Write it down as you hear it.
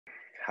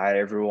Hi,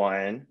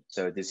 everyone.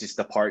 So this is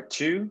the part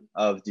 2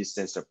 of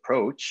distance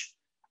approach.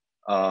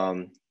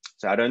 So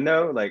I don't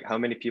know like how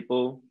many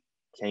people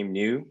came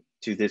new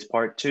to this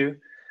part 2,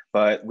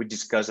 but we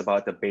discussed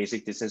about the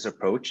basic distance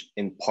approach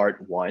in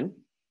part 1.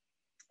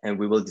 And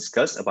we will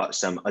discuss about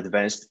some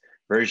advanced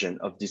version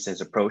of distance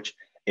approach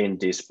in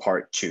this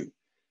part 2.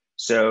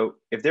 So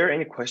if there are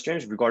any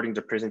questions regarding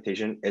the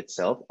presentation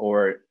itself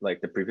or like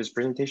the previous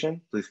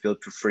presentation, please feel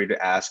free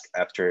to ask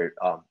after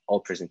all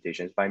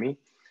presentations by me.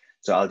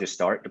 So I'll just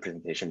start the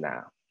presentation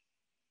now.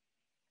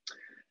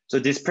 So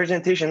this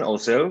presentation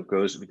also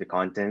goes with the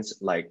contents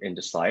like in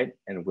the slide,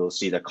 and we'll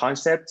see the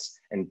concepts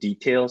and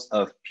details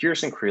of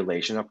Pearson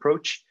Correlation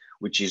approach,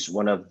 which is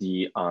one of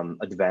the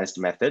advanced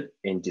method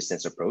in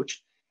distance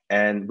approach.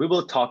 And we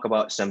will talk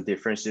about some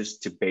differences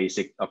to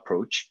basic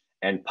approach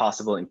and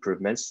possible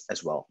improvements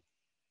as well.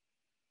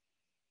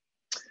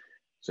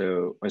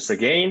 So once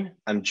again,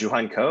 I'm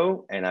Juhan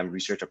Ko, and I'm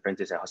research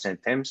apprentice at Hussein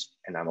Thames,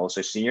 and I'm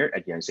also a senior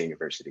at Yonsei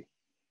University.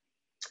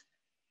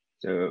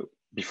 So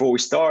before we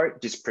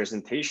start, this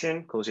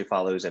presentation closely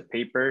follows a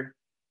paper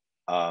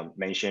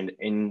mentioned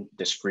in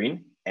the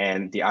screen,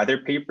 and the other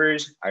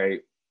papers I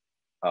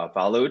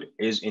followed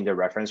is in the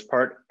reference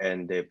part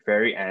and the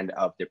very end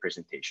of the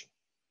presentation.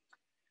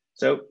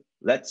 So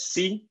let's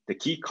see the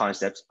key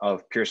concepts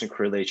of Pearson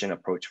correlation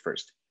approach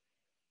first.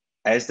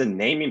 As the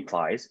name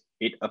implies,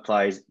 it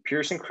applies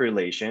Pearson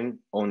correlation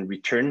on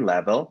return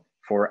level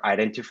for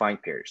identifying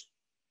pairs.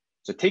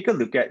 So take a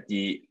look at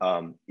the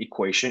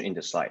equation in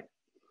the slide.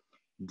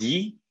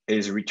 D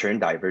is return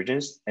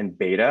divergence, and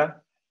beta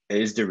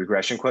is the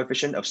regression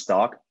coefficient of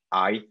stock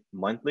I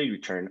monthly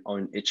return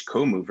on each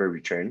co-mover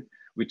return,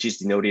 which is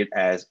denoted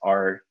as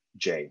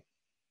RJ.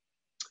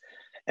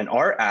 And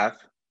RF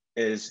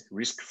is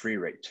risk-free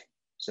rate.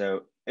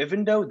 So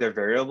even though the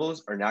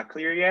variables are not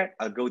clear yet,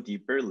 I'll go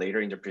deeper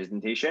later in the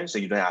presentation, so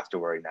you don't have to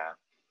worry now.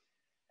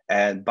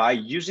 And by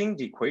using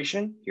the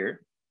equation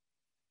here,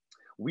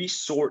 we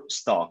sort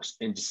stocks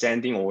in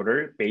descending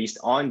order based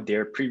on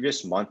their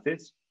previous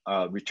month's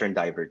return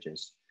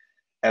divergence.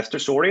 After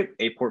sorted,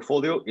 a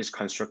portfolio is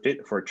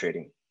constructed for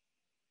trading.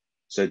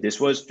 So this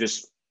was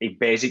just a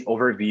basic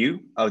overview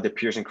of the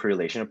Pearson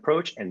correlation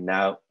approach. And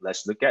now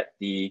let's look at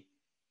the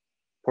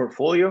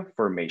portfolio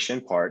formation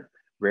part,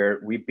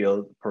 where we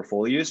build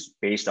portfolios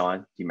based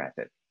on the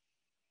method.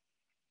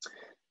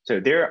 So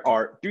there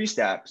are 3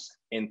 steps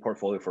in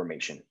portfolio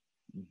formation: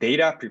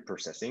 data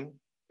preprocessing,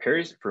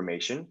 pairs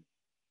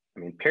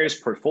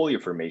portfolio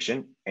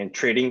formation, and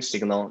trading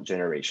signal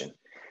generation.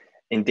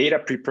 In data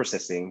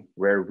preprocessing,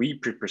 where we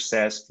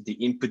preprocess the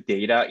input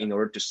data in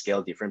order to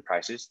scale different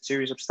prices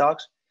series of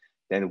stocks,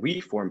 then we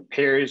form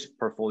pairs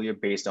portfolio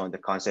based on the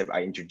concept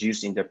I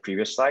introduced in the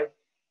previous slide.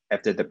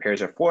 After the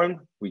pairs are formed,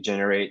 we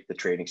generate the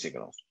trading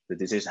signals. So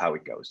this is how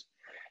it goes.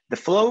 The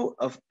flow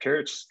of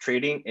pairs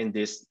trading in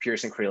this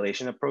Pearson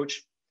correlation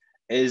approach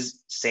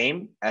is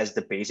same as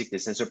the basic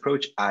distance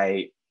approach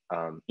I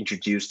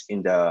introduced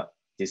in the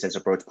distance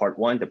approach part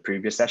 1, the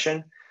previous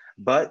session.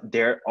 But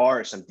there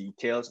are some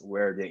details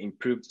where they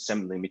improved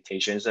some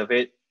limitations of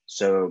it.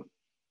 So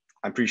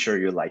I'm pretty sure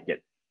you'll like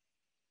it.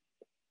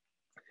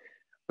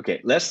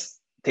 Okay,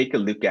 let's take a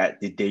look at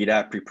the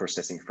data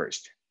preprocessing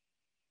first.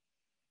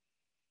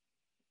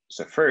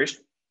 So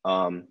first,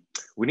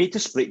 we need to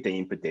split the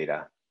input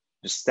data.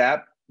 This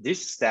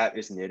step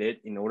is needed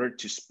in order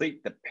to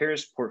split the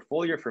pairs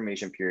portfolio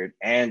formation period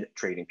and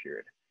trading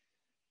period.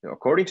 Now,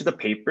 according to the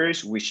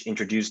papers which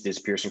introduced this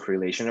Pearson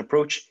correlation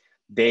approach,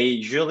 they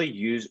usually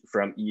use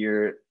from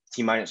year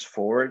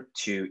T-4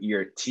 to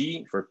year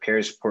T for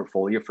pairs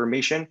portfolio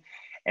formation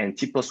and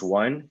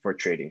T+1 for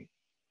trading.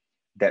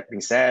 That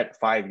being said,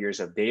 5 years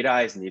of data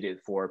is needed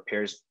for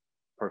pairs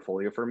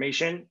portfolio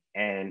formation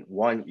and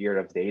 1 year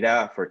of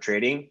data for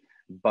trading,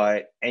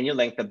 but any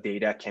length of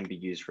data can be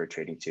used for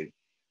trading too.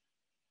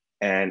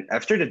 And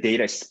after the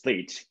data is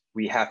split,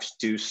 we have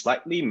to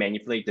slightly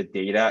manipulate the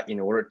data in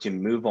order to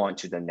move on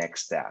to the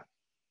next step.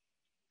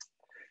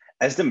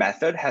 As the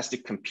method has to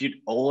compute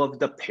all of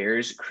the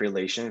pairs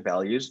correlation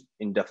values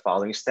in the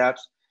following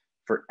steps,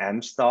 for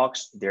M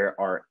stocks, there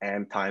are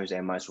M times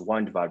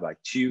M-1 divided by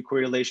 2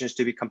 correlations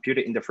to be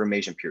computed in the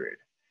formation period.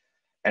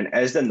 And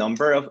as the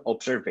number of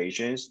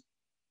observations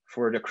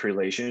for the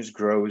correlations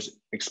grows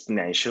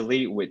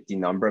exponentially with the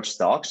number of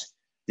stocks,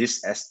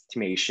 this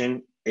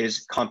estimation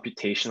is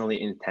computationally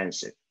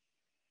intensive.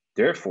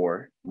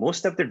 Therefore,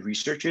 most of the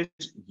researchers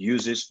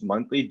uses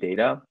monthly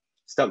data,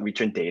 stock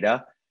return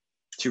data,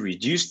 to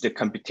reduce the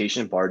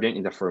computation burden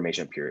in the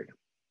formation period.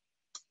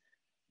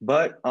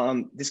 But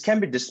this can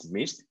be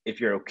dismissed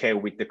if you're okay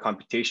with the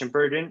computation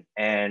burden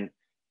and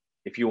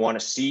if you want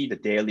to see the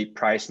daily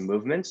price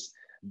movements.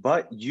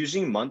 But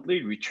using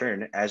monthly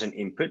return as an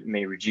input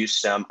may reduce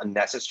some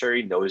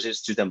unnecessary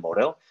noises to the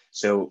model.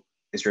 So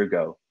it's your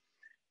go.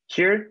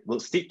 Here, we'll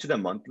stick to the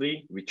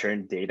monthly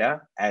return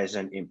data as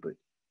an input.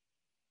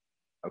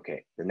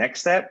 Okay, the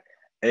next step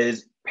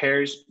is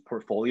pairs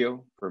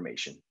portfolio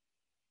formation.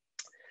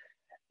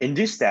 In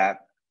this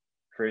step,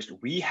 first,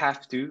 we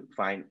have to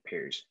find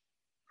pairs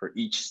for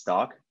each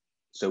stock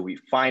So we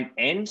find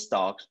n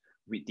stocks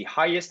with the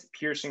highest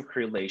Pearson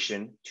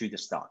correlation to the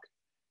stock.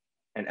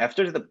 And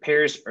after the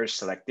pairs are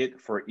selected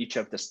for each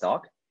of the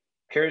stock,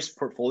 pairs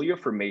portfolio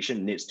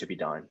formation needs to be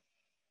done.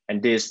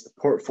 And this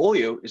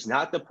portfolio is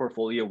not the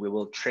portfolio we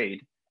will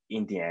trade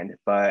in the end,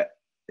 but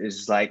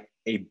is like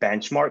a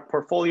benchmark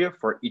portfolio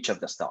for each of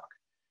the stock.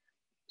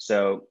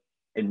 So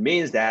it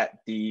means that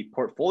the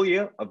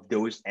portfolio of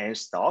those n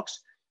stocks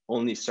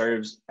only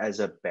serves as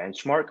a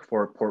benchmark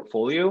for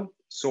portfolio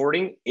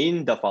sorting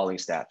in the following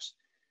steps.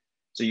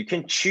 So you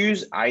can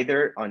choose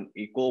either an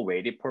equal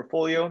weighted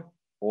portfolio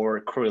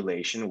or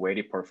correlation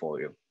weighted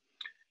portfolio.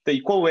 The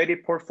equal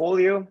weighted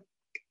portfolio,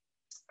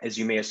 as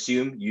you may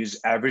assume, use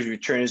average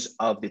returns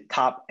of the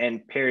top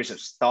n pairs of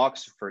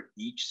stocks for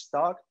each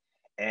stock,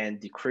 and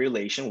the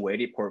correlation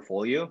weighted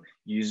portfolio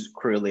use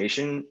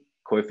correlation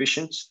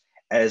coefficients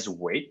as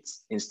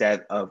weights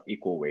instead of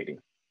equal weighting.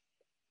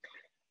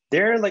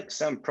 There are like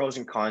some pros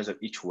and cons of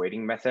each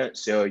weighting method,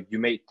 so you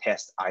may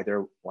test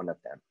either one of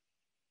them.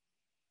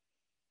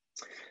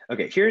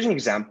 Okay, here's an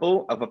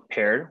example of a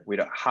pair with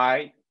a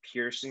high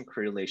Pearson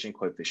correlation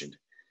coefficient.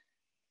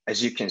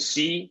 As you can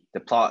see, the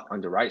plot on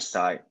the right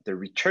side, the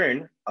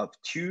return of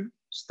two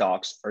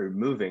stocks are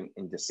moving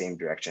in the same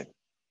direction.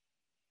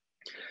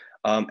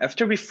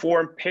 After we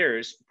form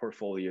pairs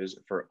portfolios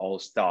for all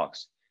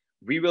stocks,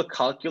 we will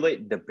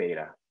calculate the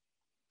beta.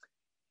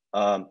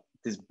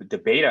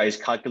 The beta is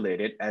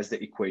calculated as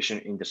the equation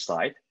in the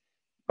slide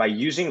by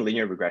using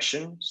linear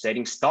regression,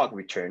 setting stock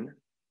return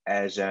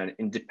as an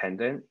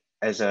dependent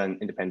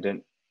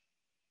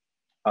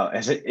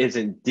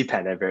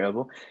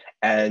variable,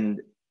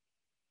 and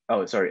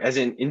as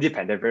an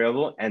independent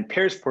variable, and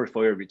pairs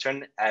portfolio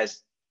return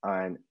as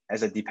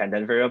a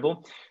dependent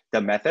variable. The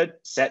method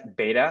set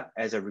beta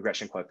as a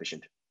regression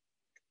coefficient.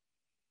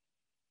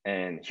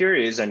 And here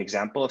is an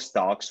example of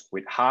stocks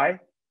with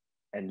high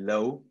and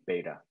low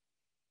beta.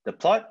 The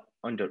plot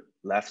on the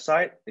left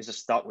side is a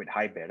stock with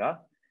high beta,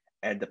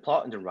 and the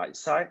plot on the right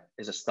side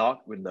is a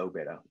stock with low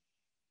beta.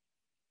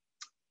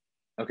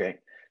 Okay,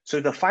 so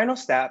the final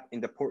step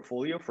in the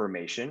portfolio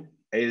formation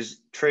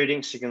is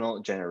trading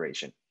signal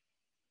generation.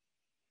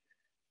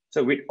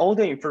 So with all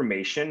the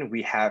information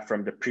we have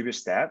from the previous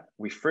step,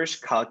 we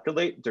first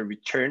calculate the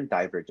return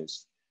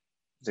divergence.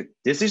 So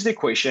this is the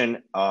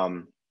equation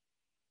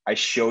I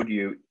showed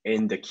you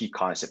in the key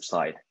concept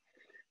slide.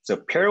 So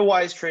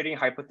pairwise trading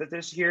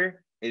hypothesis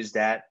here is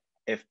that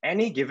if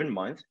any given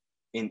month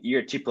in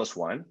year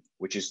T+1,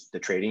 which is the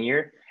trading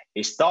year,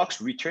 a stock's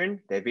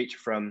return deviates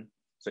from,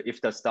 so if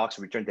the stock's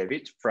return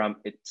deviates from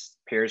its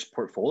pair's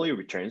portfolio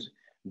returns,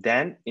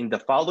 then in the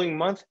following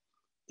month,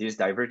 this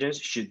divergence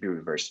should be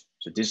reversed.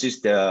 So this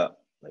is the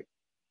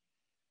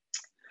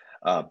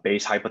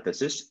base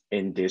hypothesis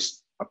in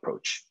this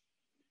approach.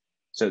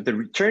 So the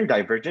return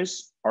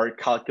divergence are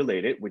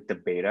calculated with the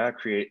beta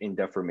created in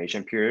the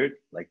formation period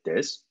like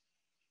this.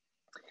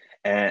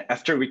 And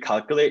after we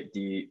calculate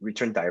the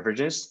return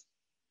divergence,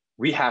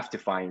 we have to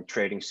find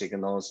trading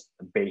signals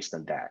based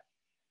on that.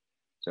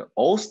 So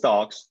all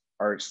stocks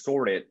are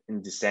sorted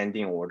in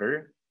descending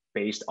order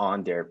based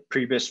on their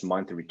previous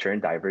month return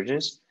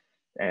divergence.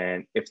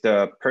 And if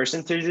the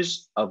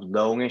percentages of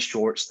long and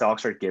short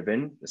stocks are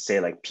given, let's say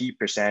like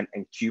P%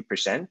 and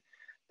Q%,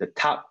 the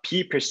top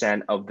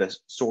P% of the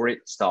sorted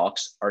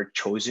stocks are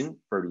chosen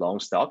for long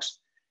stocks,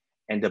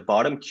 and the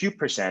bottom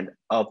Q%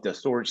 of the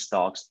sorted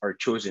stocks are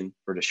chosen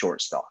for the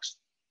short stocks.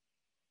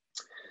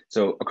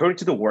 So according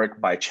to the work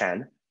by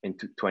Chen in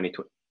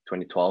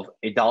 2012,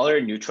 a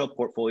dollar neutral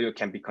portfolio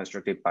can be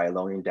constructed by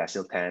longing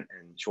decile 10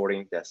 and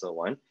shorting decile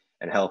 1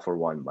 and held for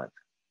 1 month.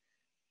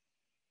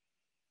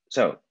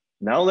 So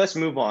now let's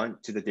move on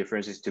to the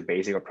differences to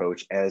basic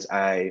approach, as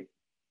I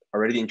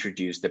already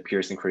introduced the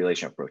Pearson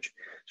correlation approach.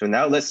 So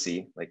now let's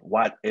see like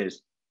what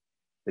is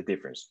the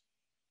difference.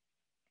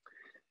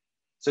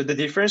 So the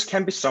difference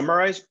can be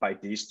summarized by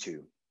these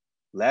two: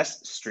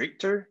 less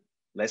strict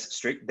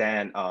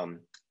than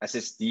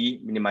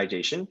SSD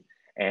minimization,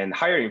 and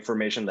higher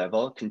information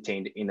level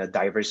contained in a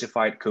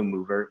diversified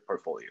co-mover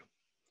portfolio.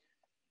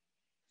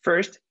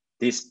 First,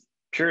 this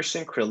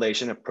Pearson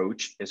correlation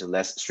approach is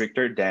less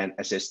stricter than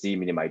SSD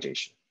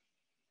minimization.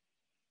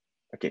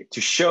 Okay,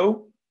 to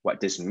show what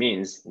this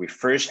means, we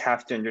first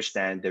have to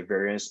understand the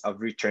variance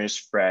of return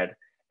spread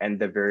and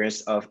the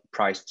variance of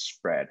price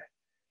spread.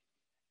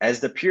 As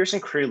the Pearson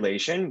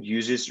correlation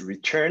uses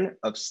return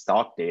of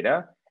stock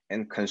data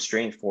and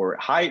constraint for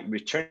high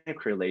return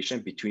correlation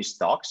between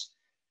stocks,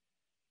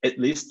 it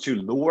leads to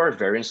lower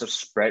variance of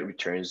spread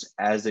returns,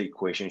 as the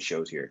equation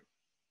shows here.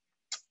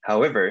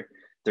 However,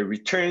 the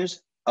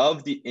returns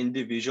of the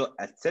individual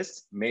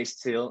assets may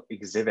still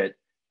exhibit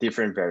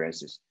different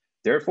variances.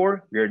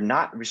 Therefore, we are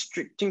not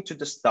restricting to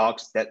the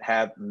stocks that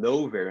have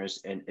low variance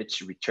in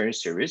its return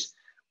series,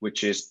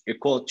 which is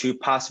equal to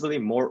possibly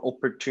more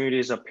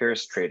opportunities of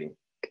pairs trading.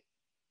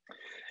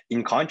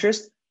 In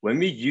contrast, when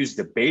we use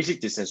the basic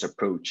distance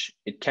approach,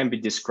 it can be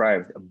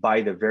described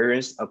by the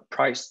variance of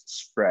price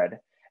spread,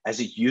 as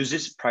it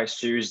uses price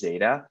series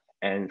data.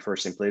 And for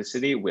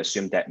simplicity, we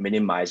assume that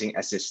minimizing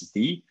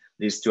SSD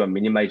leads to a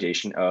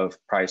minimization of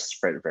price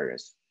spread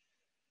variance.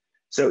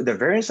 So the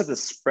variance of the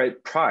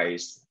spread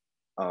price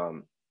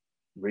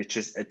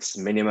reaches its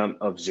minimum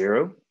of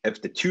 0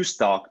 if the two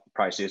stock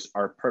prices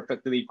are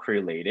perfectly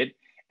correlated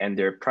and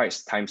their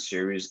price time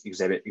series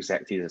exhibit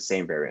exactly the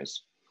same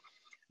variance.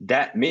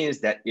 That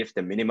means that if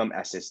the minimum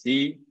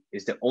SSD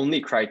is the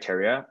only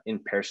criteria in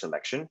pair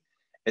selection,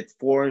 it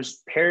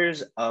forms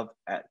pairs of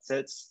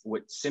assets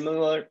with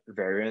similar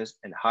variance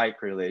and high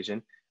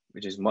correlation,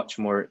 which is much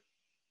more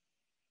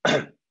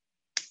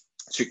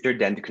stricter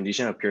than the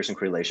condition of Pearson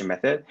correlation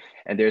method.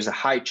 And there's a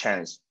high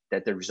chance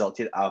that the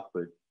resulting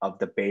output of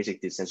the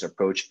basic distance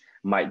approach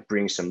might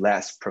bring some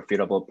less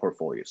profitable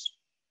portfolios.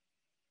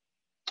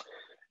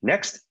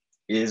 Next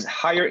is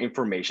higher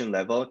information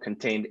level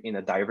contained in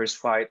a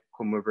diversified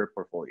co-mover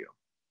portfolio.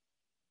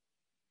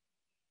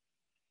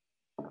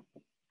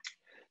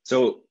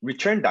 So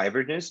return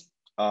divergence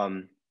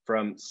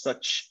from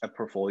such a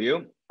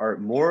portfolio are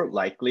more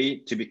likely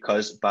to be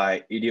caused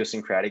by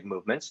idiosyncratic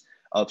movements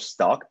of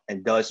stock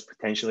and thus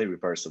potentially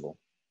reversible.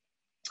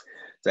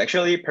 So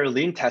actually,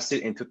 Perlin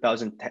tested in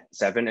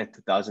 2007 and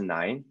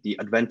 2009 the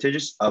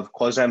advantages of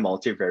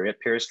quasi-multivariate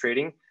pairs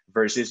trading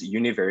versus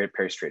univariate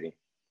pairs trading.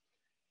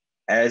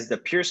 As the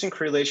Pearson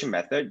correlation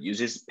method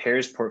uses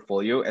pairs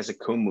portfolio as a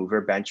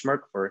co-mover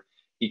benchmark for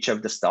each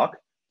of the stock,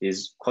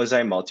 is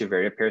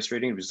quasi-multivariate pairs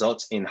trading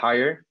results in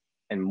higher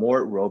and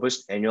more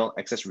robust annual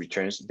excess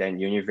returns than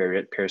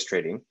univariate pairs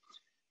trading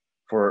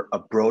for a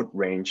broad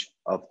range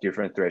of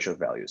different threshold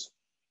values.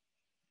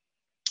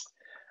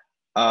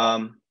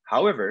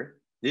 However,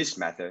 this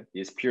method,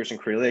 this Pearson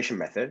correlation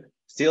method,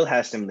 still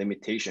has some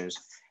limitations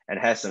and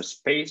has some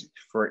space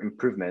for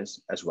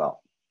improvements as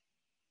well.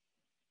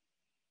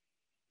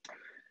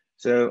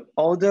 So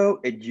although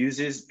it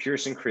uses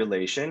Pearson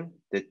correlation,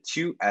 the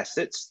two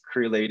assets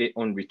correlated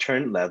on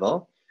return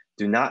level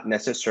do not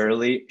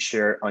necessarily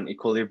share an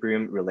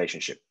equilibrium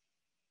relationship.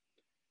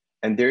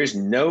 And there is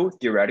no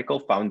theoretical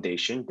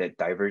foundation that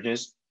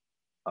divergence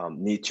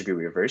need to be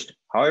reversed.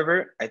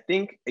 However, I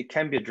think it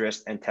can be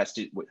addressed and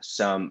tested with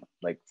some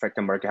like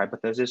fractal market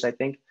hypothesis, I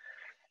think.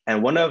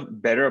 And one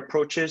of better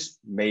approaches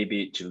may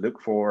be to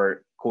look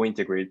for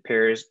co-integrated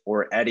pairs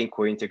or adding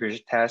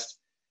co-integration tests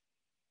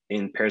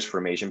in pairs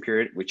formation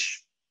period,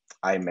 which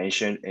I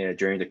mentioned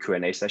during the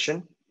Q&A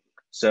session.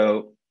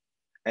 So,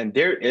 and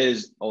there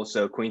is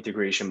also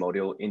co-integration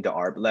module in the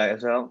ArbitrageLab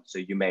as well. So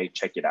you may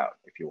check it out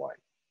if you want.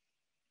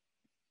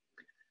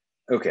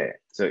 Okay,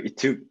 so it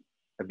took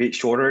a bit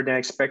shorter than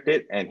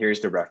expected, and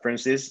here's the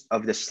references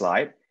of the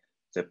slide.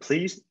 So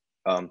please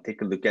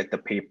take a look at the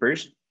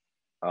papers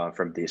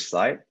from this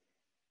slide.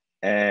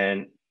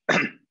 And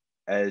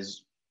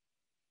as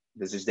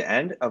this is the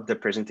end of the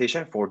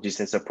presentation for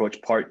distance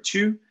approach part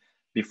 2,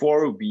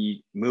 before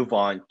we move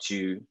on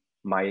to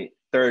my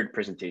third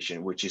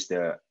presentation, which is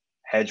the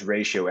hedge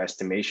ratio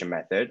estimation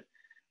method,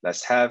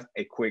 let's have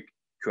a quick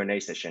Q&A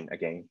session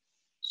again.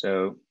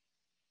 So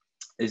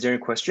is there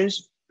any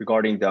questions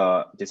regarding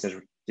the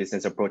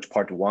distance approach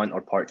part 1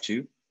 or part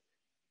 2?